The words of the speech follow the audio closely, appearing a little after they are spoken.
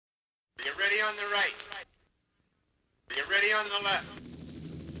You're ready on the right. You're ready on the left.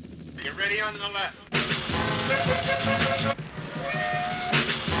 You're ready on the left.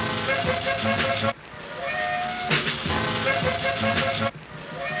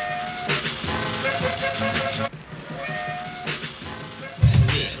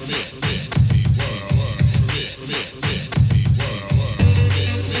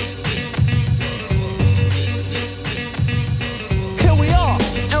 Here we are,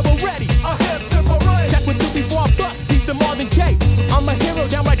 and we're ready. Check with you before I bust. Peace to Marvin Gaye. I'm a hero,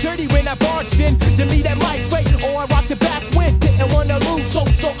 downright dirty when I barged in. To me that might wait, or I rocked it back when didn't wanna lose, so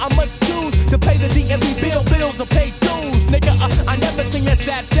I must choose to pay the DMV bills or pay dues. Nigga, I never sing that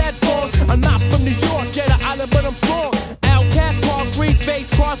sad song. I'm not from New York, yet an island, but I'm strong. Outcast, cross, green face,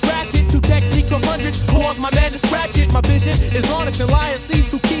 cross ratchet. Two technique of hundreds, cause my man to scratch it. My vision is honest and liar, see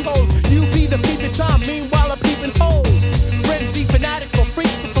through keyholes. You be the peeping Tom, meanwhile I'm peeping holes. Frenzy, fanatic, for freak,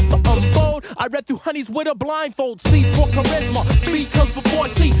 bold. I read through honeys with a blindfold. C's for charisma, B comes before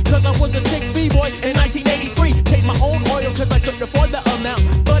C. Cause I was a sick B-boy in 1983. Take my own oil cause I couldn't afford the amount.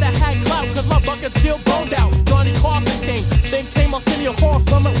 But I had clout cause my bucket still boned out. Johnny Carson came, then came Arsenio Hall.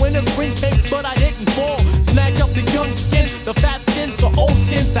 Summer, winter, spring came, but I didn't fall. Snagged up the young skins, the fat skins, the old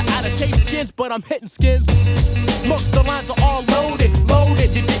skins, the out of shape skins, but I'm hitting skins. Look, the lines are all loaded.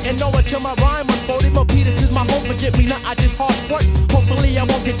 You didn't know it till my rhyme unfolded. My Peters is my home, forget me not, I did hard work. Hopefully I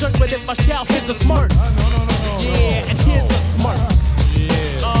won't get jerked, but if I shall, here's a smirk. Yeah, and here's a smirk.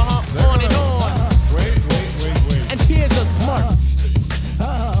 On and on. Wait. And here's a smirk.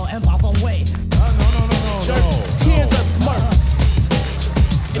 Oh, and by the way, here's a smirk.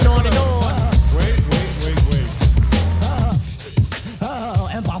 And on and on. Wait. oh,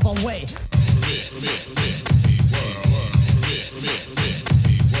 and by the way.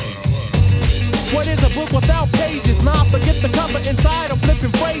 What is a book without pages? Nah, forget the cover inside, I'm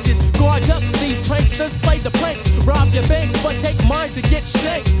flipping phrases. Guard up, the pranksters play the pranks. Rob your banks, but take mine to get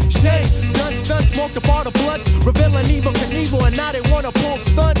shanked. Guns, smoked apart the blunts. Revealing evil Knievel, and now they wanna pull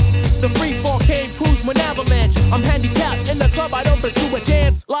stunts. The free fall came cruise with avalanche. I'm handicapped in the club, I don't pursue a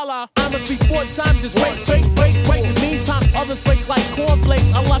dance. La, I must be 4 times as wait. Meantime, others break like cornflakes.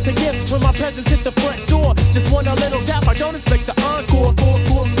 A lot to give when my presence hit the front door. Just want a little gap, I don't expect the encore.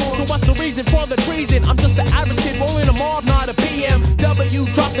 So what's the reason for the treason? I'm just an average kid rolling a mob, not a BMW.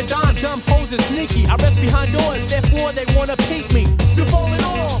 Drop the dime, dumb hoes is sneaky. I rest behind doors, therefore they wanna peek me. You're falling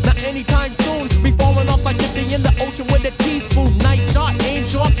off, not anytime soon. Be falling off like if they in the ocean with a teaspoon. Nice shot, aim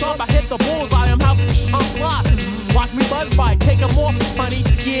sharp, I hit the bullseye. I'm house, I'm fly. Watch me buzz by, take them off, honey.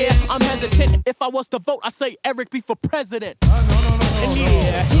 Yeah, I'm hesitant. If I was to vote, I say Eric be for president. And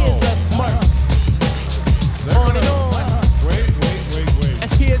yeah, here's a smirk. On and on. Wait.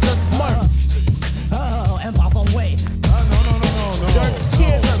 And here's a smirk. Oh, and by the way.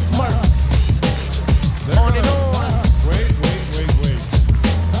 Here's a smirk. On and on. Wait.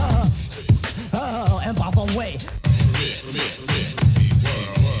 Oh, and by the way.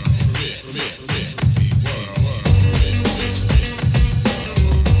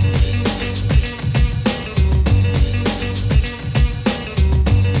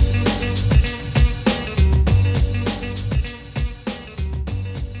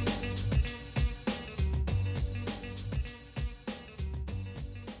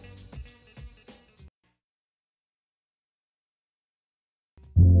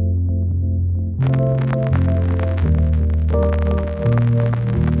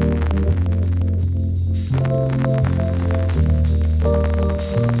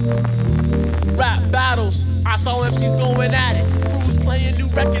 Rap battles, I saw MCs going at it. Crews playing new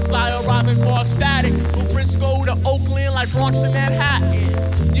records, I arrive in Park static. From Frisco to Oakland, like Bronx to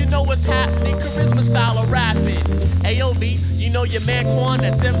Manhattan. You know what's happening, charisma style of rapping. AOB, you know your man Quan,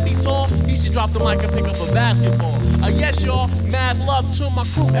 that's 7 feet tall. He should drop the mic and pick up a basketball. Yes, y'all, mad love to my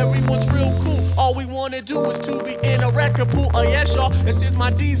crew, everyone's real cool. All we wanna do is to be in a record pool. Yes, y'all, this is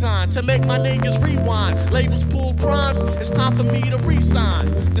my design to make my niggas rewind. Labels pull crimes, it's time for me to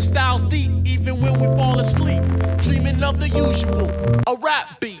resign. The style's deep, even when we fall asleep. Dreaming of the usual, a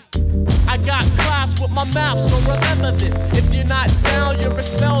rap beat. I got class with my mouth, so remember this. If you're not down, you're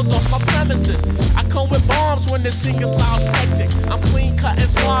expelled off my premises. I come with bombs when the singer's loud and hectic. I'm clean cut and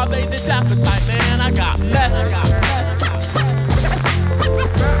suave, the dapper type, man. I got method.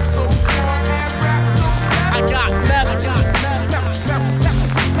 I got method.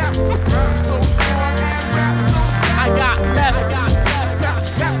 I got method.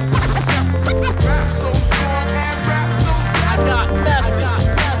 I got method.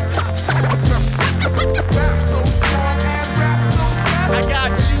 I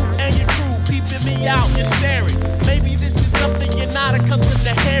got you and your crew peeping me out, you're staring. Maybe this is something you're not accustomed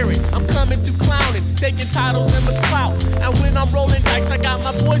to hearing. I'm coming through clowning, taking titles and much clout. And when I'm rolling dice, I got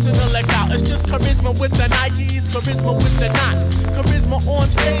my boys in the leg out. It's just charisma with the Nikes, charisma with the knots. Charisma on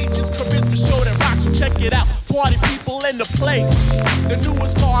stage is charisma show that rocks. So check it out, party people in the place. The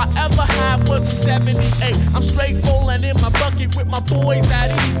newest car I ever had was a 78. I'm straight rolling in my bucket with my boys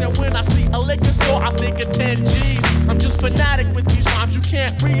at ease. And when I see a liquor store, I think of 10 G's. I'm just fanatic with these rhymes, you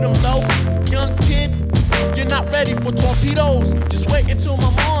can't read them though. Young kid, you're not ready for torpedoes. Just wait until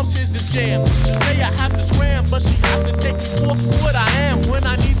my mom hears this jam. She'll say I have to scram, but she has to take me for what I am. When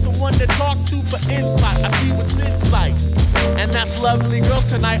I need someone to talk to for insight, I see what's in sight. And that's lovely girls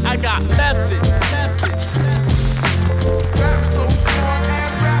tonight, I got methods. Rap so strong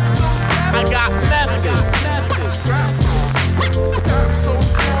and rap so bad. I got methods. Rap so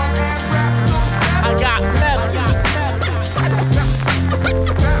strong and rap so bad. I got methods.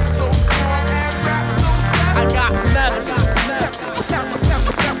 Rap so strong and rap so bad. I got methods.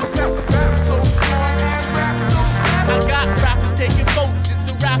 Rap so strong and rap so bad. I got rappers taking votes,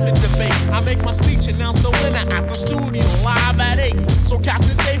 it's a rapping debate. I make my speech, announce the winner at the studio, live at 8. So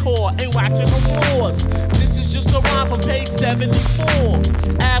Captain Stay Whore ain't watching no floors. This is just a rhyme from page 74.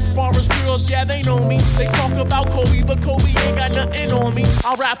 As far as girls, yeah, they know me. They talk about Kobe, but Kobe ain't got nothing on me.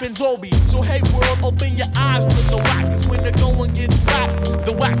 I rap in Dolby, so hey world, open your eyes to the whack. Cause when the going gets whacked,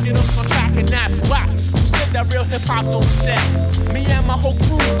 the whack get up on track and that's whack. Who said that real hip-hop don't set? Me and my whole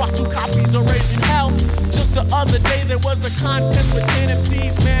crew bought 2 copies of Raising Hell. Just the other day there was a contest with 10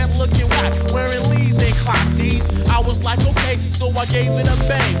 MCs, man looking whack, wearing Lees and clock D's. I was like, okay, so I gave it a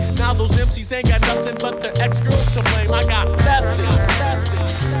bang. Now those MCs ain't got nothing but their ex-girls to blame. I got methods.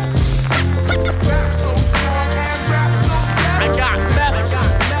 Rap so strong and rap so bad. I got methods.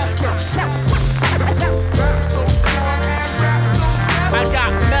 Rap so strong and rap so bad. I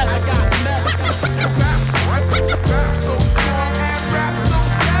got methods. Rap so strong and rap so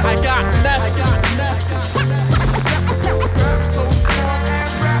bad. I got methods. Rap so strong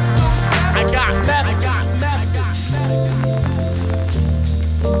and rap so bad. I got methods.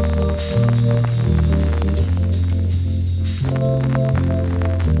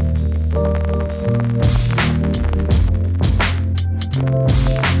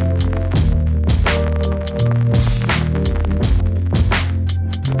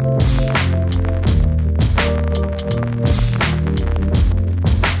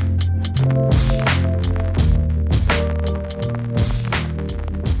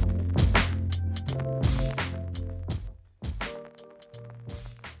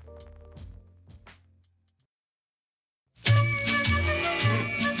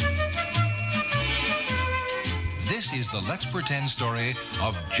 This is the Let's Pretend story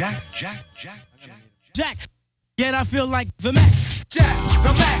of Jack. Jack, yet I feel like the Mack. Jack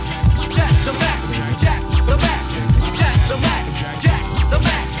the Mack, Jack the Mack, Jack the Mack, Jack the Mack, Jack the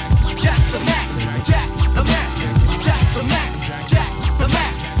Mack, Jack the Mack, Jack the Mack, Jack the Mack, Jack the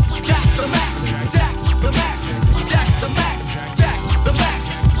Mack, Jack the Mack, Jack the Mack, Jack the Mack, Jack the Mack,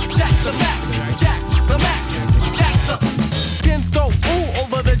 Jack the Mack, Jack the Mack, Jack the. Skins go ooh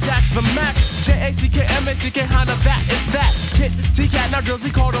over the Jack the Mack. J-A-C-K-M-A-C-K, how the that is that. Kit, T-Cat, now girls, he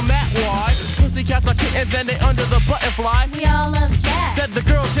called him Matt. Why? Pussycats are kittens and they under the butterfly. We all love Jack. Said the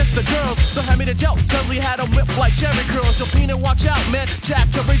girls, yes the girls. So hand me the joke, cause we had them whipped like Jerry curls. Yo, Peanut, watch out, man. Jack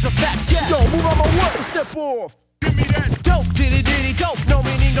can raise a fat cat. Yo, move on my work and step off. Give me that dope, diddy dope, no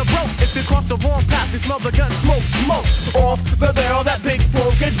meaning of broke. If you cross the wrong path, you smell the gun smoke off the barrel, that big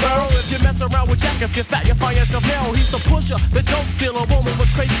 4-gauge barrel. If you mess around with Jack, if you're fat, you find yourself narrow. He's the pusher, the dope dealer, woman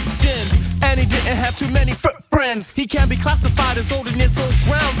with crazy skins. And he didn't have too many friends. He can be classified as old in his own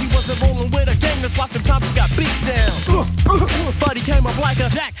grounds. He wasn't rolling with a gang, that's why sometimes he got beat down. But he came up like a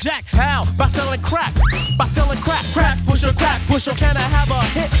Jack. How? By selling crack, crack pusher. Can I have a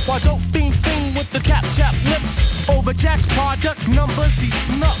hit? Why don't fiend with the tap lips? Over Jack's product numbers, he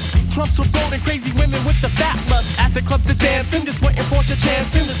snuck. Trumps with gold and crazy women with the fat lust. At the club to dancing, just waiting for your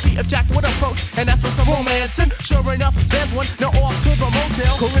chance to see if Jack would approach and ask for some romancing. Sure enough, there's one, now off to the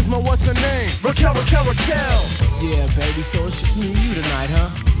motel. Charizma, what's her name? Raquel. Yeah, baby, so it's just me and you tonight, huh?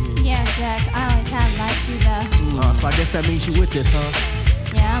 Yeah, Jack, I always have liked you though. So I guess that means you with this, huh?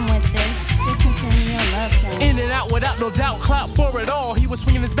 Yeah, I'm with this. Just consider your love, Jack. In and out without no doubt, clap for it all. He was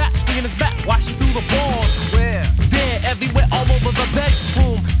swinging his bat, while she threw the ball. Where? There, everywhere, all over the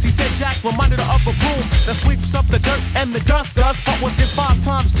bedroom. She said Jack reminded her of a broom that sweeps up the dirt and the dust does. Hot within 5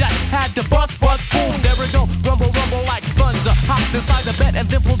 times, Jack had to bust, boom. There we go, rumble like thunder. Hopped inside the bed and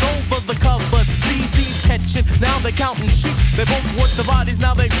then pulled over the covers. CC's catching, now they counting sheep. They both work the bodies,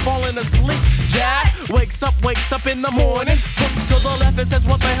 now they falling asleep. Jack wakes up in the morning, looks to the left and says,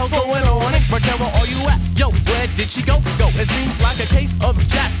 what the hell's going on? Raquel, where are you at? Yo, where did she go? It seems like a case of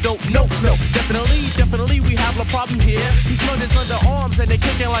Jack don't know problem here. He smelled his underarms and they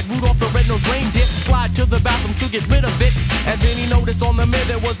kicking like Rudolph the Red-Nosed Reindeer. Slide to the bathroom to get rid of it. And then he noticed on the mirror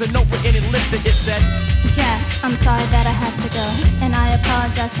there was a note written in lipstick. It said, Jack, I'm sorry that I have to go, and I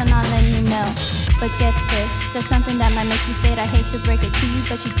apologize for not letting you know. But get this, there's something that might make you fade. I hate to break it to you,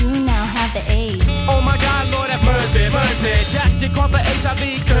 but you do now have the AIDS. oh my God, Lord have mercy, mercy. Jack did call for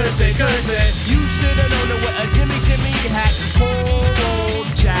HIV, curse it, curse it. You should've known it with a Jimmy hat. Oh,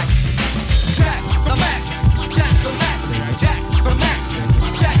 Jack. Jack the Mack, Jack the Mack, Jack the Mack,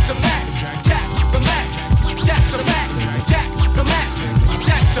 Jack the Mack, Jack the Mack, Jack the Mack, Jack the Mack,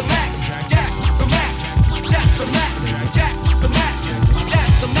 Jack the Mack, Jack the Mack, Jack the Mack, Jack the Mack, Jack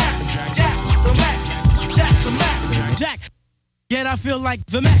the Mack, Jack the Mack, Jack the Mack, Jack, yet I feel like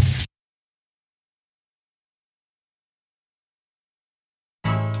the Mac.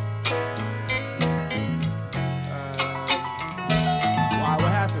 Why?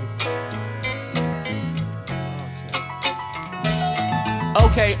 What happened?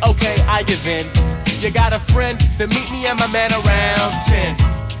 Okay, I give in. You got a friend, then meet me and my man around 10.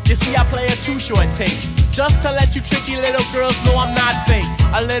 You see, I play a too short tape, just to let you tricky little girls know I'm not fake.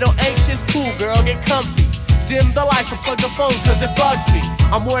 A little anxious, cool girl, get comfy. Dim the lights and plug the phone, cause it bugs me.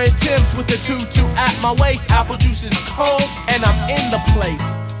 I'm wearing Timbs with the tutu at my waist. Apple juice is cold, and I'm in the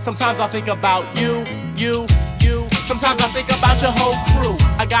place. Sometimes I think about you. Sometimes I think about your whole crew.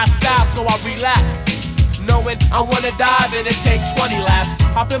 I got style, so I relax, knowing I wanna dive and it take 20 laps.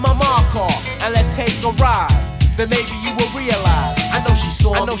 Hop in my mom car and let's take a ride. Then maybe you will realize I know she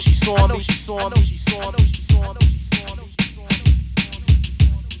saw me. I know she saw me. She saw me. She saw me. She saw me.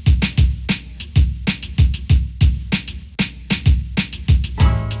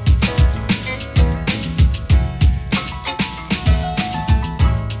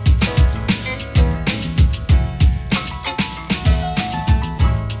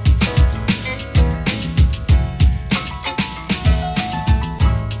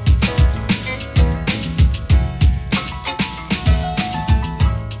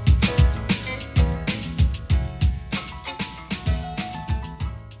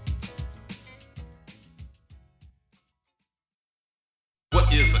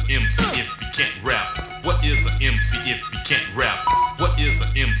 What is an MC if you can't rap? What is an MC if you can't rap? What is an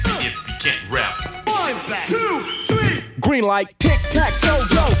MC if you can't rap? 1, 2, 3. Green light, tic tac toe,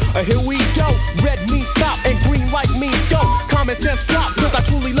 yo. Here we go. Red means stop and green light means go. Common sense drop, cause I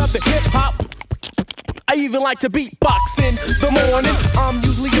truly love the hip hop. I even like to beatbox in the morning. I'm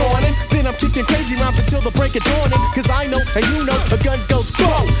usually yawning, then I'm kicking crazy rhymes until the break of dawning. Cause I know, and you know, a gun goes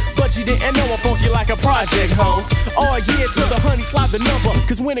boom. But you didn't know I'm funky like a project hoe. Oh yeah, till the honey slide the number.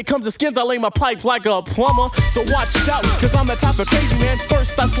 Cause when it comes to skins, I lay my pipe like a plumber. So watch out, cause I'm the type of crazy man.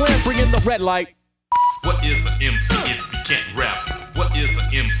 First I slam, bring in the red light. What is an MC if you can't rap? What is an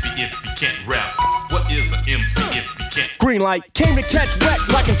MC if you can't rap? What is an MC if you can't? Green light, came to catch wreck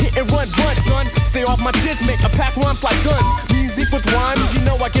like a hit and run, son. Stay off my diss, make a pack rhymes like guns. Music with rhymes, you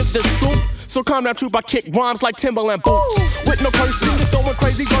know I give the scoop. So calm down, troop, I kick rhymes like Timberland boots. With no cursing, just throwing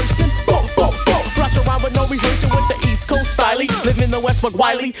crazy versing. Boom, boom, boom. Flash around with no rehearsing with the East Coast style. Live in the West, but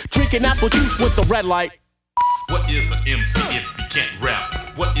Wiley, drinking apple juice with the red light. What is an MC if you can't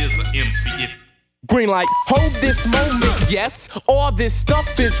rap? What is an MC if Green light, hold this moment, yes. All this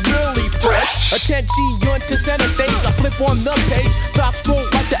stuff is really fresh. Attention to center stage, I flip on the page. Thoughts roll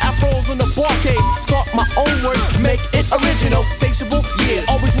like the afros in the bar cage. Start my own words, make it original. Satiable, yeah,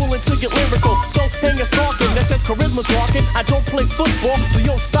 always willing to get lyrical. So hang a stalking, that says charisma's walking. I don't play football, so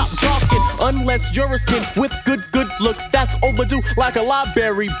yo, stop jogging. Unless you're a skin with good looks, that's overdue like a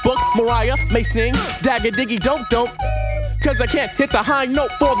library book. Mariah may sing, dagger diggy don't. Cause I can't hit the high note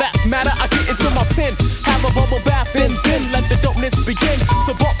for that matter. I get into my pen, have a bubble bath, and then let the dopeness begin.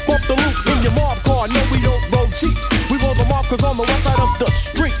 So bump the loop in your mob car. No, we don't roll Jeeps. We roll the mob cause on the west side of the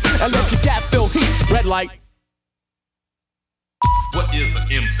street. And let your cat feel heat. Red light. What is an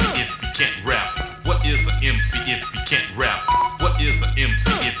MC if you can't rap? What is an MC if you can't rap? What is an MC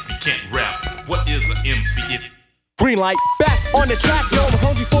if you can't rap? What is an MC if Green light, back on the track, yo, I'm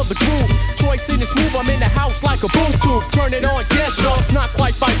hungry for the groove. Choice in this move, I'm in the house like a boom tube. Turn it on, yes, yo, not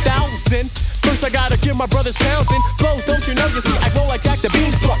quite 5,000. First I gotta give my brothers pouncing. Blows, don't you know, you see, I roll like Jack the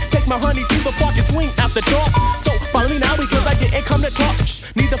Beanstalk. Take my honey to the park and swing out the door. So follow me now because I didn't come to talk.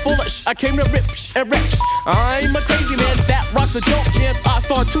 Need the full I came to rip and wreck. I'm a crazy man that rocks a dope jams. I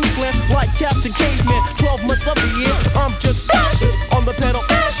start to slam like Captain Caveman. 12 months of the year, I'm just bashing on the pedal,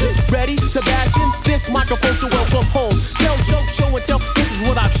 ready to bash in this microphone to welcome home. Tell, show and tell, this is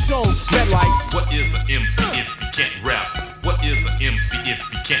what I've shown. Red light. What is an MC if you can't rap? What is an MC if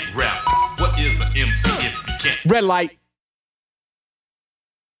you can't rap? What is an MC if you can't? Red light.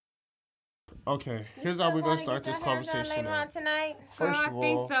 Okay, here's how we're gonna start this conversation. Later on tonight. First I of all,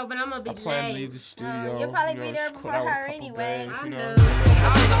 think so, but I'm gonna be I plan to late. leave the studio. You'll probably you know, be there just before cut out a her couple anyway. days, I you know.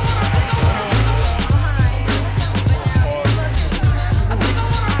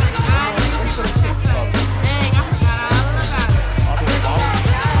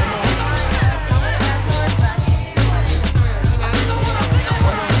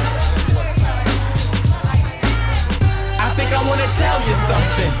 I think I wanna tell you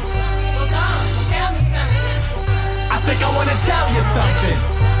something. Well, go on, tell me something. I think I wanna tell you something.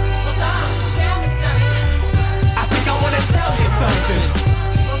 Well, go on, tell me something. I think I wanna tell you something.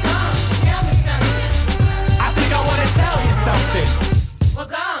 Well, go on, tell me something. I think I wanna tell you something. Well,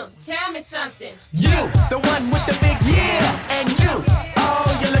 go on, tell me something. You, the one with the big yeah, and you, oh,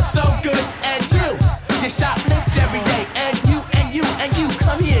 you look so good, and you shoplift every day, and you,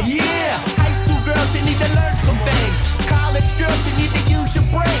 come here, yeah. High school girls, you need to learn some things. College girls, you need to use your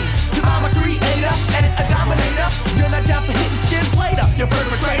brains. Cause I'm a creator and a dominator. You're not down for hitting skins later, you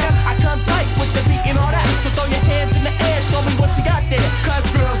perpetrator. I come tight with the beat and all that, so throw your hands in the air, show me what you got there. Cause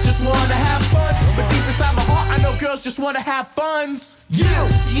girls just wanna have fun, but deep inside my heart, I know girls just wanna have funs. You,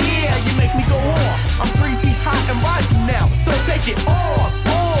 yeah, you make me go on. I'm 3 feet high and rising now, so take it on.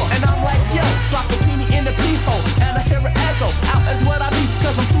 And I'm like, yo, drop a peenie in the pee hole, and I hear an echo out as what I need,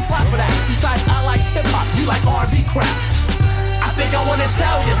 cause I'm too fly for that. Besides, I like hip hop, you like R&B crap. I think I wanna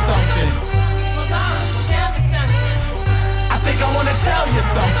tell you something. Well, go on, tell me something. I think I wanna tell you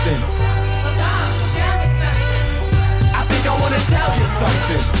something. Well, go on, tell me something. I think I wanna tell you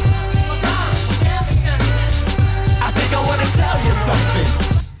something. Well, go on, tell me something. I think I wanna tell you something.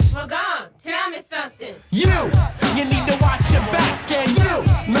 Well, go on, tell me something. You need to watch your back, and you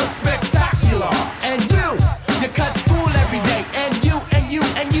look spectacular, and you cut school every day, and you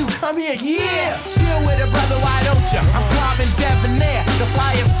come here, yeah. Chill with a brother, why don't you? I'm suave and debonair, the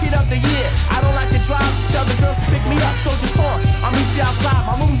flyest kid of the year. I don't like to drive, tell the girls to pick me up, so just hold. I'll meet you outside,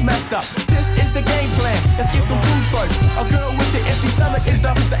 my room's messed up. This is the game plan, let's get some food first. A girl with the empty stomach is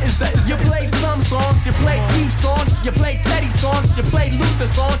the. You played some songs, you played Keith songs, you played Teddy songs, you played Luther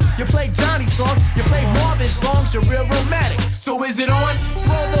songs, you played Johnny songs, you played Marvin songs, you're real romantic. So is it on?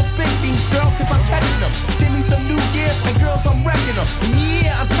 Throw those big things, girl, cause I'm catching them. Give me some new gear, and girls, I'm wrecking them.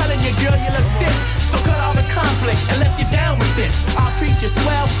 Yeah, I'm telling you, girl, you look thick. So cut all the conflict, and let's get down with this. I'll treat you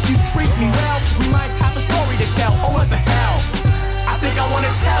swell, you treat me well. We might have a story to tell, oh what the hell. I think I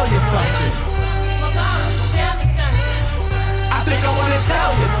wanna tell you something. Well, go on, tell me something. I think I wanna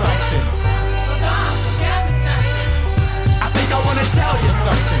tell you something. Well, go on, tell me something. I think I wanna tell you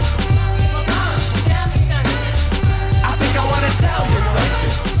something. Well, go on, tell me something. I think I wanna tell you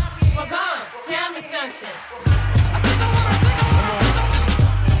something. Well, go on, tell me something.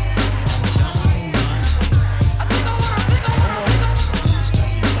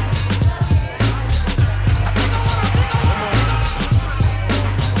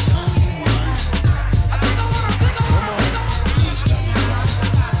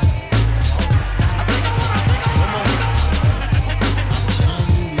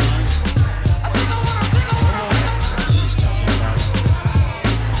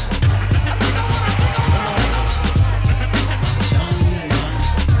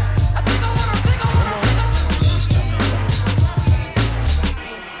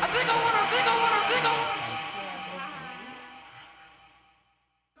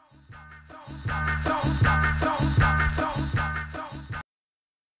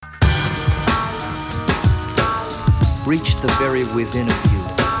 Reach the very within of you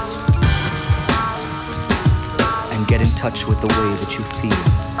and get in touch with the way that you feel.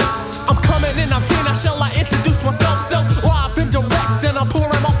 I'm coming in, I'm here, now shall I introduce myself? Live and direct, and I'm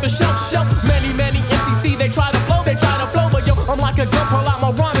pouring off the shelf. Many MCs, they try to flow, but yo, I'm like a gun, pull out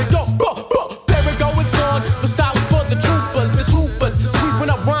my rhyme and go, there we go, it's gone. The style is for the troopers,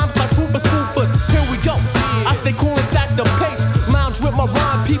 sweeping up rhymes like scoopers. Here we go, I stay cool and stack the pace, lounge with my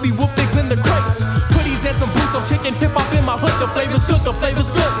rhyme, PB wolf things in the crates. Hoodies and some boots, I'm kicking hip-hop in my hood, the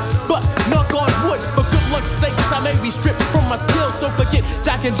flavor's good, but knock on wood, for good luck's sake, I may be stripped from my skills, so forget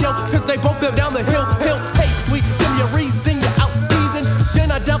Jack and Jill, cause they both live down the hill. Hey sweet, give me a reason, you're out squeezing,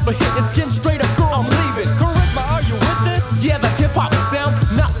 then I down for hitting skin straight up, girl, I'm leaving. Charizma, are you with this? Yeah, the hip-hop sound,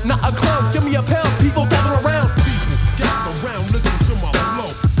 not a clown, give me a pound, people gather around. People gather around, listen to my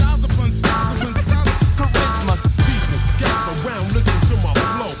flow. Styles upon styles upon styles of charisma. People gather around, listen to my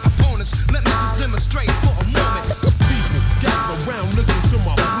flow. Opponents, let me just demonstrate for a moment. People gather around, listen to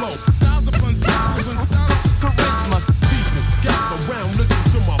my flow. Styles upon styles upon styles of charisma. People gather around, listen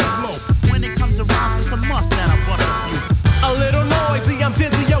to my flow. When it comes around to some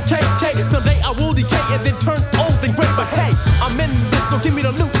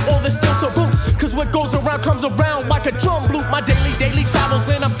all this still taboo. Cause what goes around comes around like a drum loop. My daily travels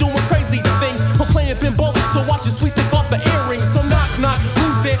and I'm doing crazy things. From playing pinball to watching sweet stick off the earrings. So knock,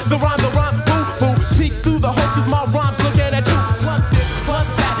 who's there? The rhyme, boo. Peek through the hole cause my rhyme's looking at you. Plus this, plus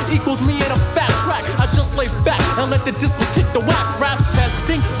that equals me in a fat track. I just lay back and let the disco kick the whack. Raps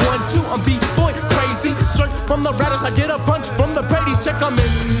testing, 1, 2, I'm B-boy crazy. Jerk from the Radish, I get a bunch from the Brady's. Check I'm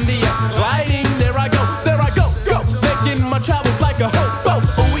in the air, gliding, there I go, go. Making my travels like a hobo.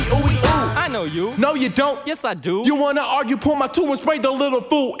 Ooh. I know you. No, you don't. Yes, I do. You wanna argue, pull my 2 and spray the little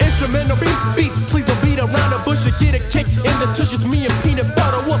fool. Instrumental beats, please don't beat around the bush or get a kick in the tush. It's me and peanut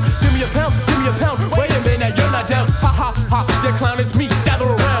butter. Whoop, give me a pound. Wait a minute, you're not down. Ha, your clown is me, gather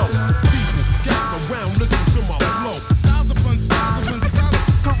around. People, gather around, listen to my flow. Styles upon styles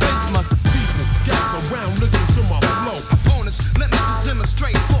charisma. People, gather around, listen to my flow. Opponents, let me just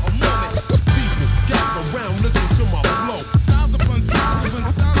demonstrate for a moment. People, gather around, listen to my flow. Styles upon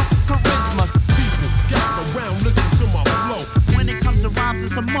styles charisma. People, gather around, listen to my flow. When it comes to rhymes,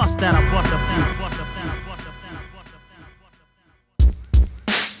 it's a must that I bust a few.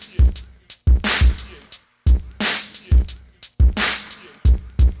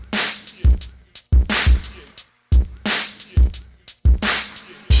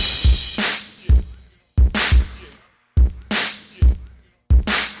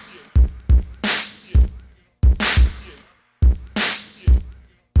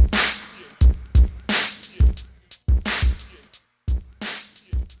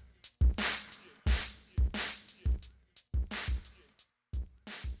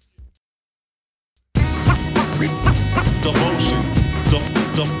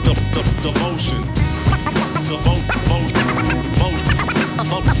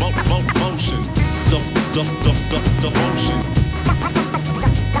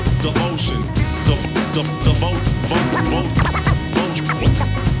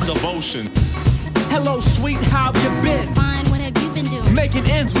 Devotion. Hello, sweet, how have you been? Fine, what have you been doing? Making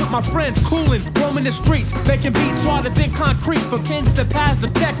ends with my friends, cooling, roaming the streets, making beats harder than concrete, from pins to pads the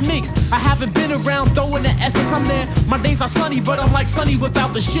techniques. I haven't been around, though in the essence I'm there. My days are sunny, but I'm like sunny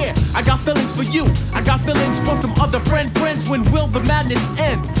without the share. I got feelings for you, I got feelings for some other friends. When will the madness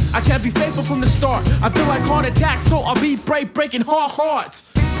end? I can't be faithful from the start. I feel like heart attack, so I'll be brave, breaking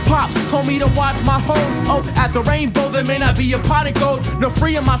hearts. Pops told me to watch my hoes. Oh, at the rainbow there may not be a pot of gold. No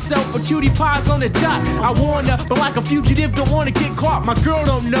freeing myself for cutie pies on the job. I warned her, but like a fugitive, don't want to get caught. My girl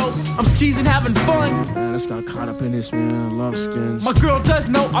don't know I'm skeezing, having fun. Man, let's got caught up in this, man. Love skins. My girl does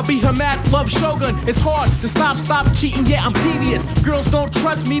know I'll be her mad love shogun. It's hard to stop cheating, yeah, I'm devious. Girls don't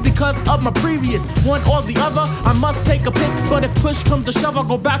trust me because of my previous. One or the other, I must take a pick. But if push comes to shove, I'll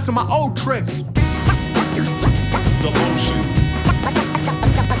go back to my old tricks. Devotion.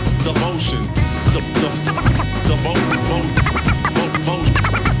 Devotion.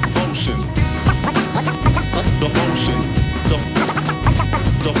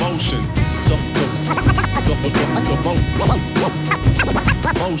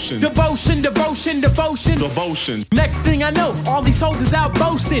 Devotion. Devotion. Next thing I know, all these hoes is out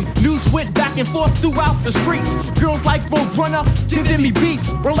boasting. News went back and forth throughout the streets. Girls like Roadrunner, giving me beats.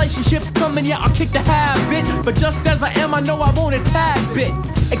 Relationships coming, yeah, I'll kick the habit. But just as I am, I know I want a tad bit.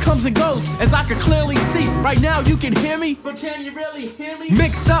 It comes and goes, as I can clearly see. Right now you can hear me, but can you really hear me?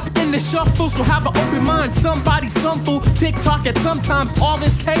 Mixed up in the shuffle, so have an open mind. Somebody, some fool, tick-tock at sometimes. All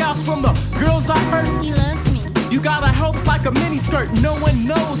this chaos from the girls I heard. He loves me. You got a hopes like a miniskirt. No one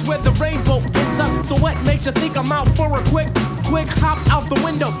knows where the rainbow ends up. So what makes you think I'm out for a quick hop out the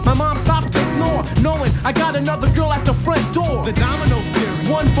window? My mom stopped to snore, knowing I got another girl at the front door. The dominoes theory.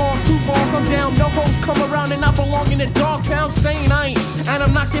 1 falls, 2 falls, I'm down. No hoes come around and I belong in a dog pound. Saying I ain't, and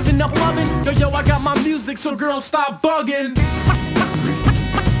I'm not giving up loving. Yo, I got my music, so girls stop bugging.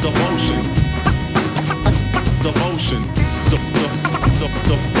 Devotion. Devotion.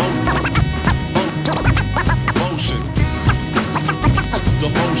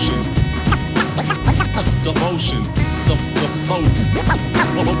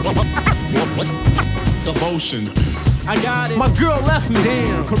 Devotion. I got it. My girl left me.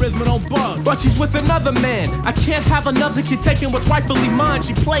 Damn, charisma don't bug. But she's with another man. I can't have another kid taking what's rightfully mine.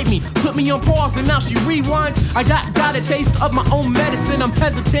 She played me, put me on pause, and now she rewinds. I got a taste of my own medicine. I'm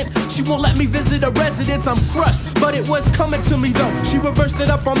hesitant. She won't let me visit a residence. I'm crushed, but it was coming to me though. She reversed it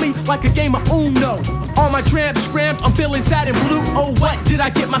up on me like a game of Uno. All my tramps scrammed, I'm feeling sad and blue. Oh, what did I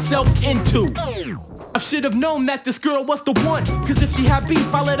get myself into? I should have known that this girl was the one. Cause if she had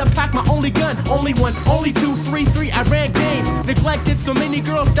beef, I let her pack my only gun. Only 1, only 2, 3, 3, I ran game. Neglected so many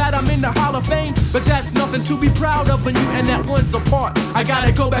girls that I'm in the Hall of Fame. But that's nothing to be proud of when you and that one's apart. I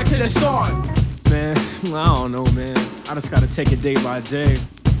gotta go back to the start. Man, I don't know, man. I just gotta take it day by day.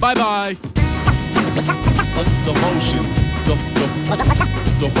 Bye-bye. The motion, the motion,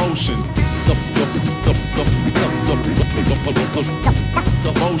 the motion, the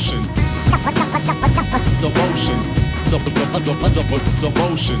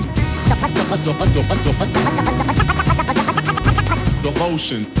motion, the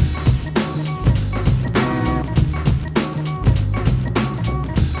motion.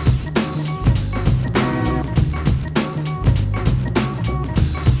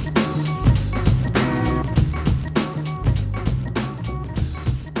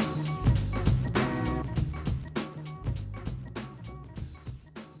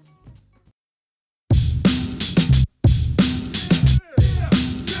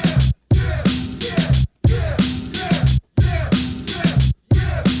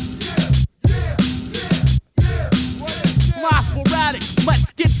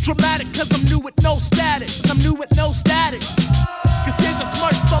 Let's get dramatic, cause I'm new with no status. I'm new with no status. Cause here's a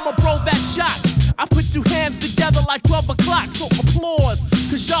smirk from a bro that shot. I put two hands together like 12 o'clock, so applause.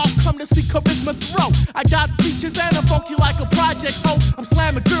 Cause y'all come to see Charizma throw. I got features and I'm funky like a project hoe. I'm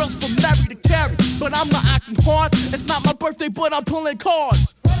slamming girls from Mary to Carrie, but I'm not acting hard. It's not my birthday, but I'm pulling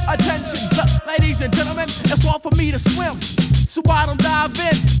cards. Attention, ladies and gentlemen, it's all for me to swim. So I don't dive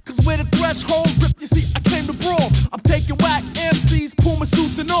in, cause with a threshold grip, you see, I came to brawl. I'm taking whack MCs, Puma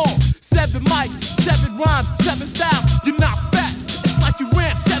suits and all. 7 mics, 7 rhymes, 7 styles. You're not fat, it's like you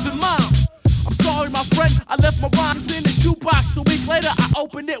ran 7 miles. I'm sorry, my friend, I left my rhymes in the shoebox. A week later, I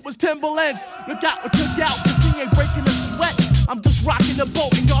opened it, was Timberlands. Look out, what took out, cause he ain't breaking a sweat. I'm just rocking the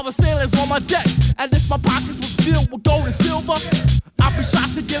boat and all the sailors on my deck. And if my pockets was filled with gold and silver, I'd be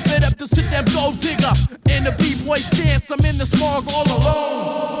shocked to give it up to sit them gold digger. In the B-boy stance, I'm in the smog all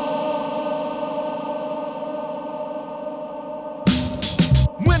alone.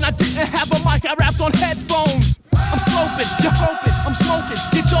 When I didn't have a mic, I rapped on headphones. I'm sloping, you're hoping, I'm smoking,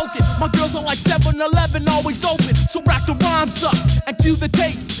 you're joking. My girls are like 7-Eleven, always open. So rack the rhymes up and cue the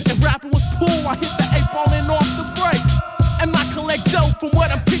tape. If rapping was cool, I hit the 8-ball off the break. And I collect dough from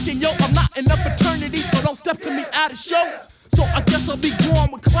what I'm picking, yo. I'm not in a fraternity, so don't step to me out of show. So I guess I'll be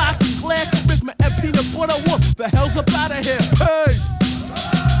going with class and glare, charisma and peanut butter. What the hell's up out of here? Peace.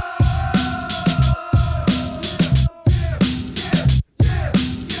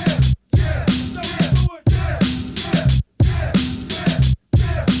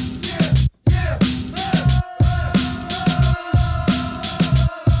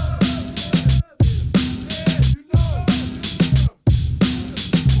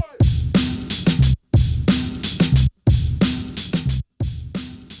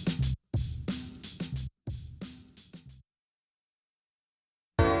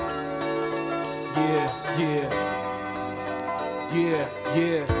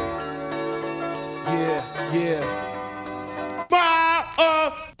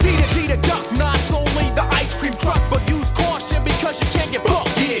 Tita duck, not only the ice cream truck, but use caution because you can't get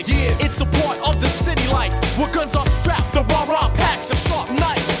bucked. Yeah, it's a part of the city life where guns are strapped, the raw packs of sharp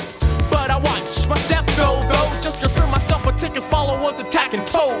knives. But I watch my step though, just concern myself with tickets, followers attacking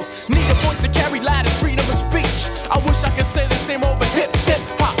toes. Need a voice to carry ladders, freedom of speech. I wish I could say the same over hip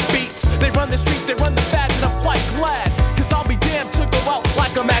hop beats. They run the streets, they run the fads, and I'm quite glad. Cause I'll be damned to go out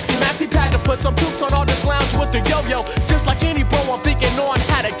like a maxi pad to put some troops on all this lounge with the yo-yo. Just like any bro, I'm thinking on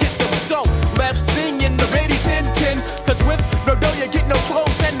how to get some dough. Left singing the ready 10-10. Cause with no dough you get no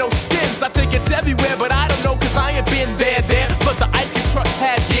clothes and no skins. I think it's everywhere, but I don't know cause I ain't been there. But the ice cream truck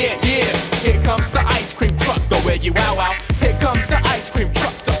has, yeah. Here comes the ice cream truck, the way you wow. Here comes the ice cream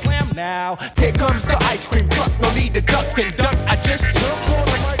truck, the slam now. Here comes the ice cream truck, no need to duck and duck. I just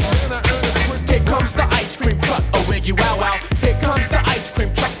here comes the ice cream truck, oh where you wow. Here comes the ice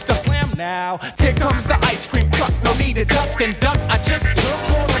cream truck, the slam now. Here comes the ice cream truck, no need to duck and duck. I just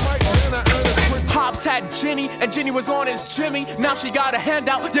Hobbs had Jenny, and Jenny was on his Jimmy. Now she got a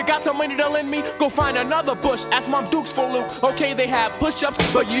handout, you got some money to lend me? Go find another bush, ask Mom Dukes for loot. Okay, they have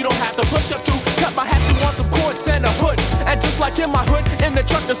push-ups, but you don't have to push up to. Cut my hat, you want some cords and a hood. And just like in my hood, in the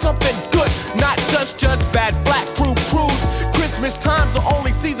truck there's something good. Not just bad black crew cruise. Christmas time's the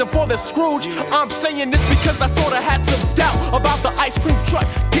only season for the Scrooge. I'm saying this because I sorta had some doubt about the ice cream truck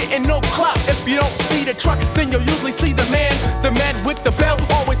getting no clout. If you don't see the truck, then you'll usually see the man with the bell,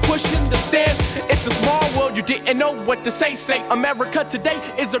 always pushing the stand. It's a small world, you didn't know what to say. America today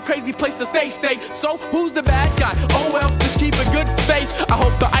is a crazy place to stay. So who's the bad guy? Oh well, just keep a good faith. I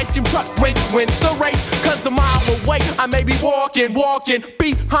hope the ice cream truck wins the race. Cause the mile away, I may be walking.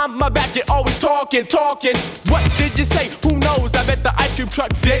 Behind my back, you're always talking. What did you say? Who knows? I bet the ice cream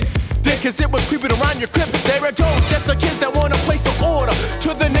truck did. Cause it was creeping around your crib. There it goes, that's the kids that wanna place the order.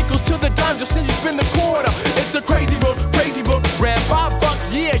 To the nickels, to the dimes, just since you spin the quarter. It's a crazy road, ran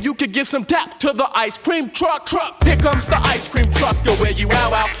 $5, yeah, and you can give some tap to the ice cream truck. Here comes the ice cream truck, yo, where you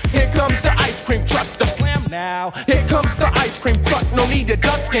out. Here comes the ice cream truck, the slam now. Here comes the ice cream truck, no need to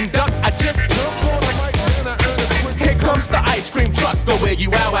duck and duck, I just jump on the mic and I earn a quick. Here comes the ice cream truck, go where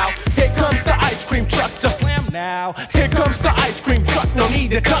you out. Here comes the ice cream truck, the slam now. Here comes the ice cream truck, no need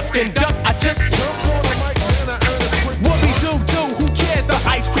to duck and duck, I just jump on the mic and I earn a quick. What we do, who cares? The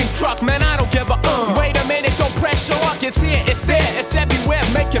ice cream truck, man, I don't give a Wait a minute, don't press your luck, it's here, it's there, it's everywhere,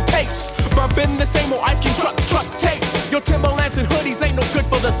 making papes. Bumping the same old ice cream truck tape. Your Timberlands and hoodies ain't no good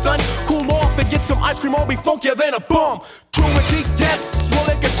for the sun. Cool off and get some ice cream or be funkier than a bum. True indeed, yes, well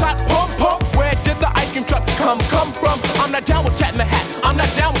it gets shot, pump. Where did the ice cream truck come from? I'm not down with Cat in the Hat, I'm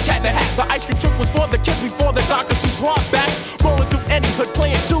not down with Cat in the Hat. The ice cream truck was for the kids before the doctors who swap backs. Rolling through any hood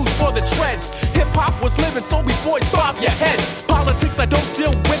playing dudes for the treads. Hip hop was living, so we boys bob your heads. Politics I don't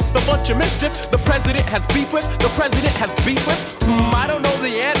deal with, a bunch of mischief. The president has beef with, the president has beef with. I don't know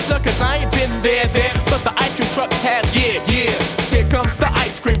the answer, cause I ain't been there. But the ice cream truck has, yeah. Here comes the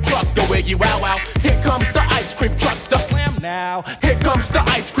ice cream truck, go where you out. Here comes the ice cream truck, the slam now. Here comes the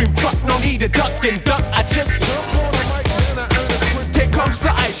ice cream truck, no need to duck and duck, I just jump on the mic and I earn a quick. Here comes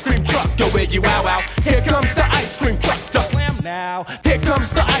the ice cream truck, go where you out. Here comes the ice cream truck, the slam now. Here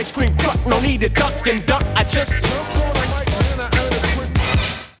comes the ice cream truck, no need to duck and duck, I just jump on the mic and I earn a quick.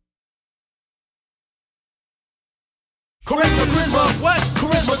 Charizma, what?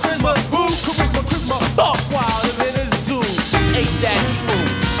 Charizma, who? Charizma, buck wild and in a zoo. Ain't that true?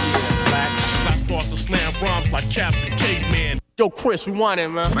 I start to slam rhymes like Captain Caveman. Yo, Chris, rewind it,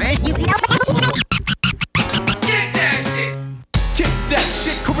 man. Kick that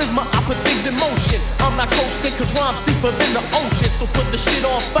shit, charisma, I put things in motion. I'm not coasting cause rhymes deeper than the ocean. So put the shit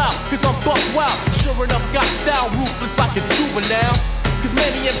on file, cause I'm buck wild. Sure enough, got style, ruthless like a juvenile. Cause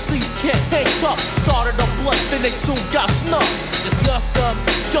many MCs can't hang tough. Started up blunt, then they soon got snuffed. You snuffed up.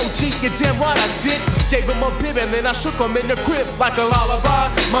 Yo, G, you damn right I did. Gave him a bib and then I shook him in the crib like a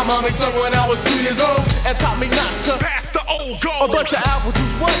lullaby. My mommy sung when I was 2 years old and taught me not to pass the old gold. But the apple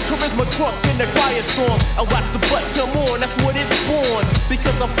juice, what? Charisma truck in the quiet storm. I wax the butt till morn, that's what it's born.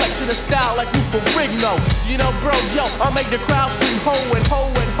 Because I'm flexing the style like Rufo Rigno. You know, bro, yo, I make the crowd scream ho and ho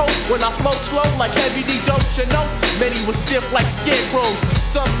and ho. When I float slow like Heavy D, don't you know? Many was stiff like scarecrows.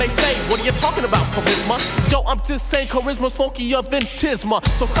 Some may say, what are you talking about, charisma? Yo, I'm just saying charisma's funkier than Tisma.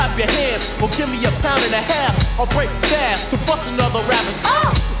 So clap your hands, or give me a pound and a half. I'll break fast to bust another rappers.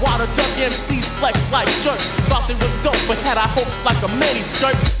 While the duck MCs flex like jerks. Thought they was dope, but had I hopes like a mini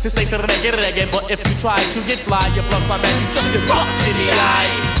skirt. This ain't the reggae, but if you try to get fly, you bluff my man, you just get rocked in the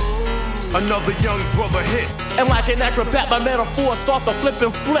eye. Another young brother hit. And like an acrobat, my metaphors start to flip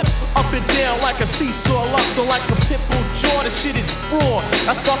and flip. Up and down like a seesaw, up like a pit bull jaw. This shit is raw.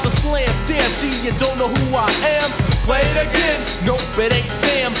 I start to slam. Damn, G, you don't know who I am. Play it again. Nope, it ain't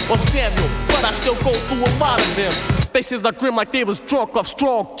Sam or Samuel, but I still go through a lot of them. Faces are grim like they was drunk off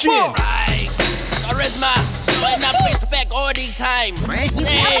strong gin. Right. Charisma, enough respect all the time.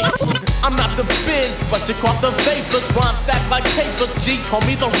 Say. I'm not the biz, but you caught the vapors. Rhyme stacked like papers. G, call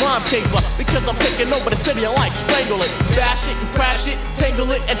me the rhyme paper. Because I'm taking over the city and like strangle it. Bash it and crash it,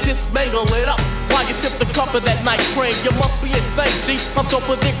 tangle it and dismangle it up. While you sip the cup of that night train, you must be insane, G. I'm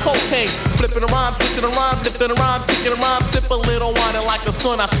doper than cocaine. Flipping a rhyme, switching a rhyme, lifting a rhyme, kicking a rhyme, sip a little wine, and like the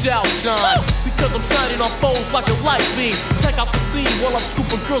sun I shall shine. Because I'm shining on foes like a light beam. Check out the scene while I'm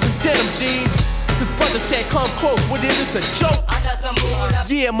scooping girls in denim jeans. Cause brothers can't come close, what is this, a joke?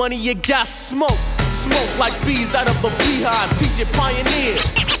 Yeah, money, you got smoke. Smoke like bees out of a beehive. DJ Pioneer,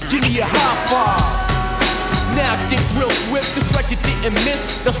 give me a high five. Now get real swift, this record didn't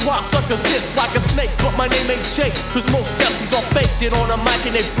miss. That's why suckers hiss like a snake, but my name ain't Jake. Cause most MCs are faked it on a mic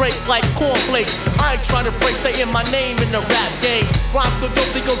and they break like cornflakes. I ain't trying to break, stay in my name in the rap game. Rhymes so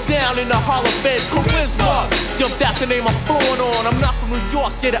dope they go down in the Hall of Fame. Charisma, yo, that's the name I'm flowing on. I'm not from New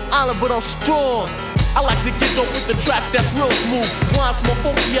York, get an island, but I'm strong. I like to get dope with the track that's real smooth. Rhymes more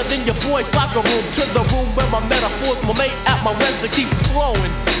funkier than your boy's locker room. To the room where my metaphors were made at my rest to keep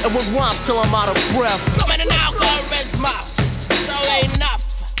flowing. And with rhymes till I'm out of breath. Coming now, charisma, so enough.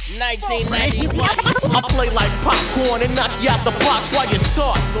 1991. I play like popcorn and knock you out the box while you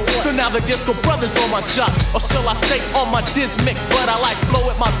talk. So now the Disco Brothers on my job, or shall I say on my dismic? But I like flow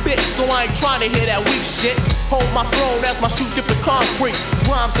with my bitch, so I ain't trying to hear that weak shit. Hold my throne as my shoes get the concrete.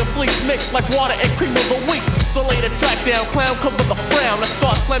 Rhymes and fleets mixed like water and cream of the week. So lay the track down, clown, cover the frown. I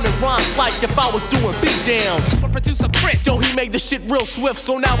start slamming rhymes like if I was doing beatdowns. Producer Chris, yo, he made the shit real swift,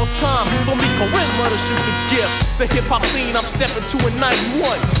 so now it's time for me charisma to shoot the gift. The hip hop scene I'm stepping to in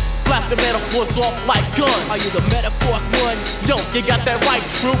 91. blast the metaphors off like guns. Are you the metaphoric one? Yo, you got that right,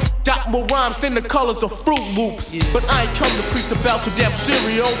 true. Got more rhymes than the colors of Fruit Loops. Yeah. But I ain't come to preach about some damn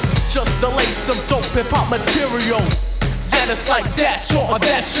cereal. Just to lay some dope hip-hop material. And it's like that, sure, or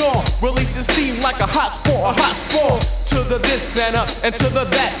that, sure. Releasing steam like a hot spore. To the this and to the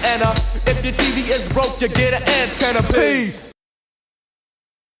that and if your TV is broke, you get an antenna. Peace.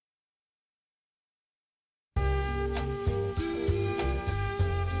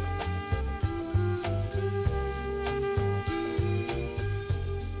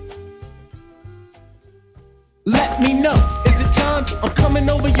 Let me know, is it time? I'm coming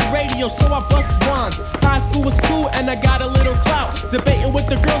over your radio, so I bust rhymes. High school was cool and I got a little clout. Debating with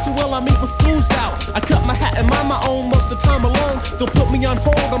the girls who will I meet when school's out. I cut my hat and mind my own most of the time alone. Don't put me on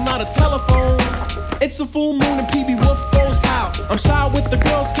hold, I'm not a telephone. It's a full moon and PB Wolf goes how. I'm shy with the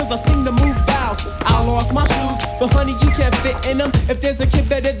girls cause I seem to move bows. I lost my shoes, but honey you can't fit in them. If there's a kid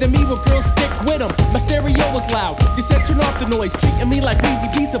better than me, well girls stick with them. My stereo was loud, you said turn off the noise. Treating me like greasy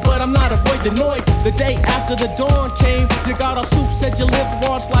pizza, but I'm not avoid the noise. The day after the dawn came, you got our soup, said you live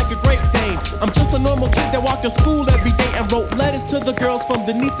large like a Great Dane. I'm just a normal kid that walked to school every day and wrote letters to the girls from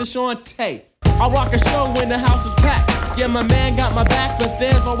Denise to Shantae. I rock a show when the house is packed. Yeah, my man got my back, but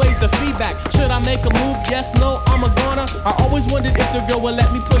there's always the feedback. Should I make a move? Yes, no, I'm a goner. I always wondered if the girl would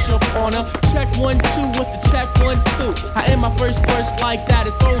let me push up on her. Check 1, 2 with the check 1, 2. I end my first verse like that,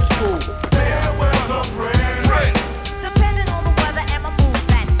 it's old school. Fair weather friend. Depending on the weather and my mood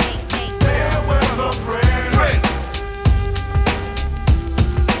that day. Fair weather friend.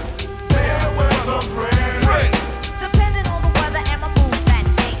 Fair weather friend. Depending on the weather and my mood that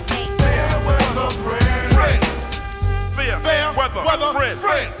day. Fair weather friend. Fair weather friend.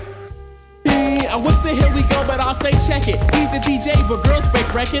 I would say here we go, but I'll say check it. He's a DJ, but girls break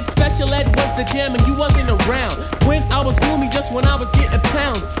records. Special ed was the jam and you wasn't around. When I was gloomy, just when I was getting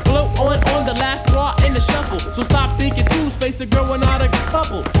pounds. Blow on the last straw in the shuffle. So stop thinking two's face a girl and not a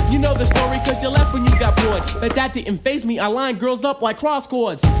couple. You know the story cause you left when you got bored. But that didn't faze me, I lined girls up like cross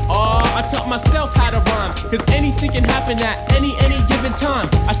chords. I taught myself how to rhyme. Cause anything can happen at any given time.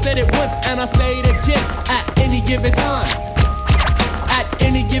 I said it once and I say it again. At any given time. At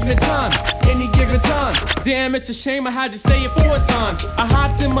any given time, any given time. Damn, it's a shame I had to say it 4 times. I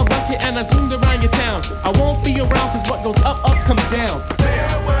hopped in my bucket and I zoomed around your town. I won't be around cause what goes up comes down. Fair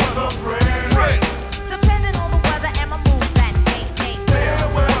weather friend. Depending on the weather and my mood that day. Fair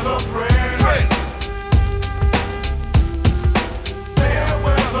weather friend. Fair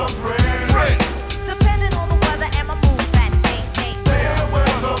weather friend. Depending on the weather and my mood that day. Fair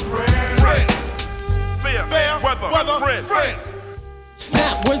weather friend. Fair weather friend.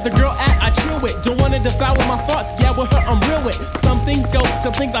 Snap, where's the girl at? I chill with. Don't wanna devour my thoughts. Yeah, with her I'm real with. Some things go,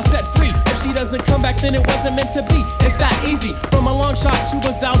 some things I set free. If she doesn't come back, then it wasn't meant to be. It's that easy. From a long shot, she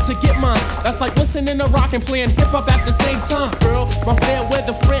was out to get mine. That's like listening to rock and playing hip hop at the same time. Girl, my fair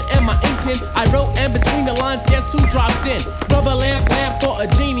weather friend and my ink pen. I wrote and between the lines, guess who dropped in? Rubber lamp for a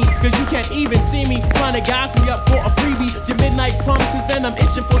genie. Cause you can't even see me. Trying to gas me up for a freebie. Your midnight promises and I'm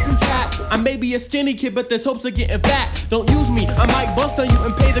itching for some cat. I may be a skinny kid, but there's hopes of getting fat. Don't use me, I might bust on you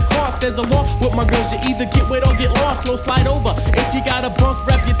and pay the cost. There's a law with my girls, you either get with or get lost. Slow slide over if you got a bunk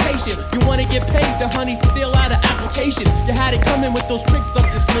reputation. You wanna get paid, the honey fill out an application. You had it coming with those tricks up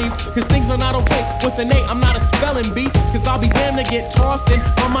your sleeve. Cause things are not okay with an A, I'm not a spelling bee. Cause I'll be damned to get tossed in.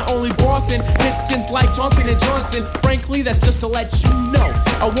 I'm my only boss in. Hit skins like Johnson & Johnson. Frankly, that's just to let you know.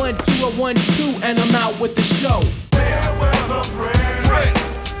 A 1, 2, a 1, 2, and I'm out with the show. Fair weather friend.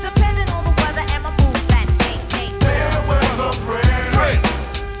 Depending on the weather and my mood that day. Fair weather friend.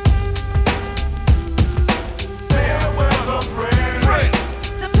 Fair weather friend.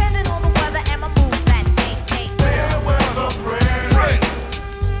 Depending on the weather and my mood that day. Fair weather friend.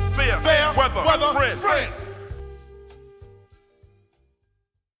 Fair weather friend.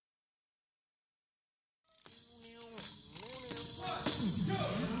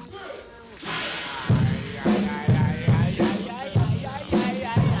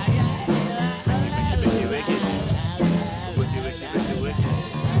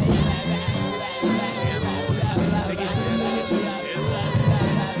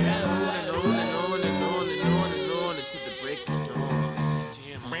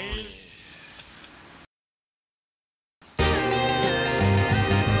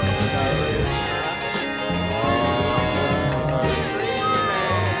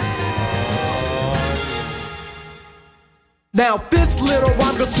 Now this little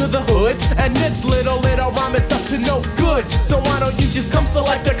rhyme goes to the hood, and this little rhyme is up to no good. So why don't you just come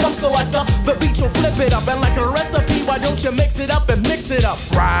selector, the beat you'll flip it up. And like a recipe, why don't you mix it up and mix it up,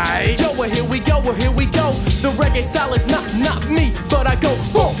 right? Yo, well here we go, The reggae style is not me, but I go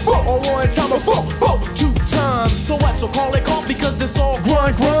boom, boom, on one time, boom, boom, 2 times. So what, so call it call because this all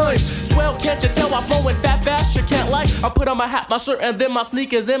grinds. Swell, can't you tell I'm flowing fast, you can't like. I put on my hat, my shirt, and then my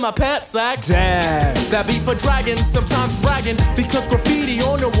sneakers in my pants sack. Damn, that beat for dragons, sometimes bragging, because graffiti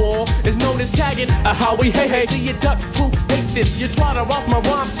on the wall is known as tagging. How we hey, see you duck, crew, hates this. You try to off my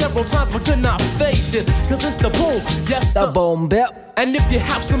rhymes several times, but could not fade this, cause it's the boom, yes, the boom bip. And if you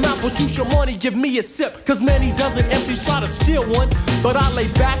have some apples, you should money, give me a sip. Cause many dozen MCs try to steal one, but I lay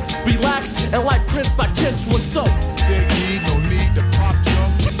back, relaxed, and like Prince, I kiss one. So no need to pop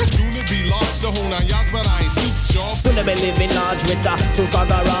jump. Soon to be large, the whole 9 yards, but I ain't suit y'all. Soon to be living large with a 2-car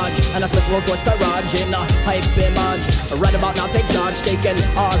garage and a split Rolls Royce garage in a hype image. Right about now, take charge, taking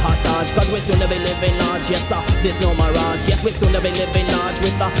all hostage. Cause we soon to be living large, yes sir, there's no mirage. Yes, we soon to be living large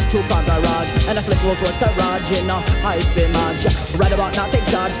with a 2-car garage and a split Rolls Royce garage in a hype image. Right about now, take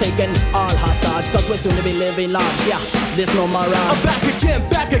charge, taking all hostage. Cause we soon to be living large, yeah, there's no mirage. I'm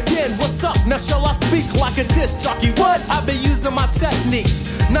back again, what's up? Now shall I speak like a disc jockey? What? I've been using my techniques,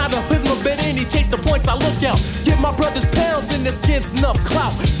 not a hoodlum, but in any case the points I look out. Give my brothers pounds and their skins enough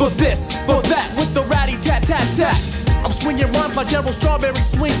clout. For this, for that, with the ratty tat. I'm swinging rhymes like Daryl Strawberry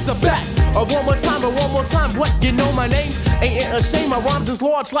swings a bat. One more time, what, you know my name? Ain't it a shame my rhymes is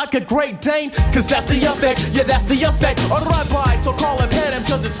large like a Great Dane? Cause that's the effect, yeah that's the effect. Alright bye, so call it pattern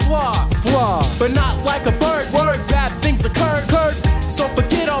cause it's flaw. But not like a bird, word, bad things occurred. So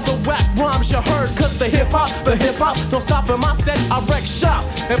forget all the whack rhymes you heard. Cause the hip hop don't stop in my set. I wreck shop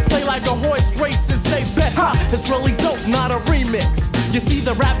and play like a horse race and say bet ha. It's really dope, not a remix. You see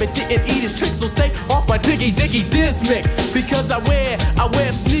the rabbit didn't eat his tricks, so stay off my diggy dismic. Because I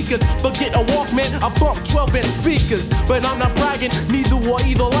wear sneakers, but get a Walkman, I bump 12-inch speakers. But I'm not bragging, neither or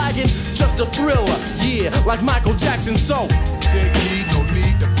either lagging, just a thriller, yeah, like Michael Jackson. So no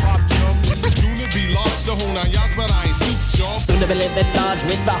need to pop jump. Soon to be large, the whole 9 yards, but I ain't suit y'all. Soon to be living large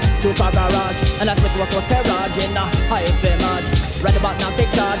with a 2-car garage and a split Rolls Royce garage in a hype image. Right about now,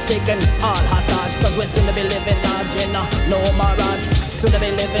 take charge, taking all hostage. Cause we're soon to be living large in a no mirage. Soon to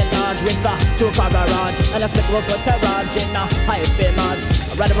be living large with a 2-car garage and a split Rolls Royce garage in a hype image.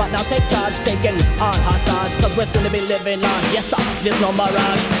 Right about now, take charge, taking all hostage. Cause we're soon to be living large, yes sir, there's no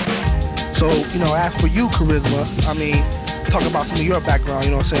mirage. So, as for you, Charizma, I mean, talk about some of your background,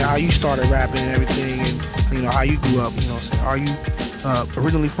 you know what I'm saying, how you started rapping and everything, and, how you grew up, you know what I'm saying. Are you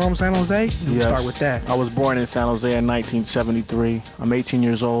originally from San Jose? Yes. Start with that. I was born in San Jose in 1973. I'm 18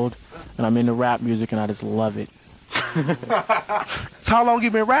 years old, and I'm into rap music, and I just love it. So how long you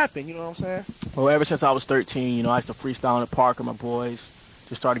been rapping, you know what I'm saying? Well, ever since I was 13, I used to freestyle in the park with my boys.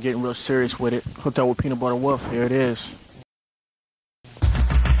 Just started getting real serious with it. Hooked up with Peanut Butter Wolf. Here it is.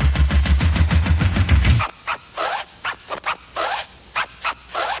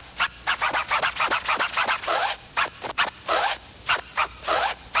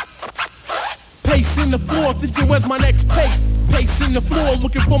 Pacing the floor, thinking where's my next pace? Pacing the floor,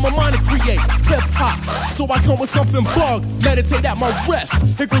 looking for my mind to create hip-hop. So I come with something bug, meditate at my rest.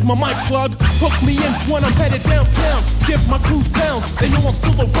 Here goes my mic plug, hook me in when I'm headed downtown. Give my crew sounds, they know I'm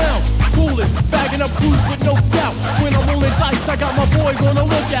still around. Coolin', bagging up crews with no doubt. When I'm rolling dice, I got my boys on the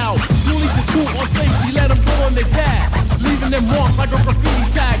lookout. You leave the crew on safety, let them go on their path. Leaving them marked like a graffiti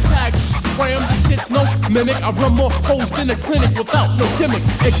tag. Scram, this hits no mimic. I run more hoes than a clinic without no gimmick.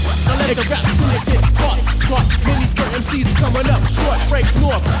 I let the rap cynic get taught. Many skirt MCs coming up short, break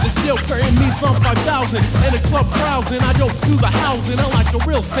north. They're still curtain me from 5,000. And the club browsing, I don't do the housing. I like the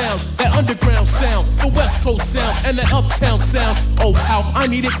real sound, that underground sound, the West Coast sound, and that uptown sound. Oh, how I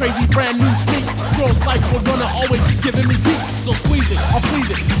needed crazy brand new sneaks. Girls like the runner always giving me beats. So squeeze it, I'll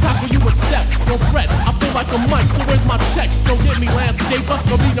please it, tackle you with steps. Don't fret, I feel like a mic, so where's my check? Don't get me landscaper,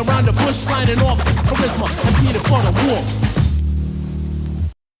 no beating around the bush, signing off. Charizma and Peanut Butter Wolf.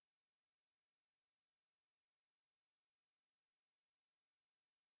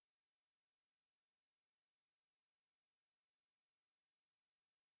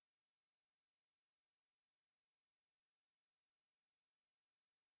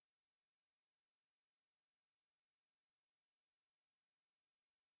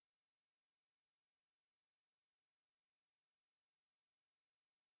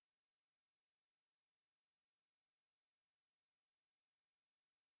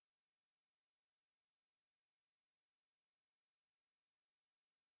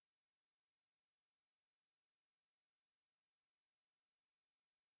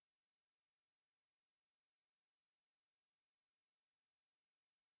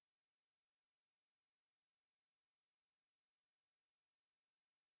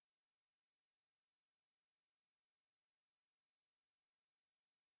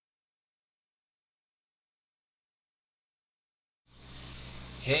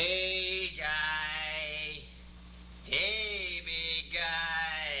 Hey.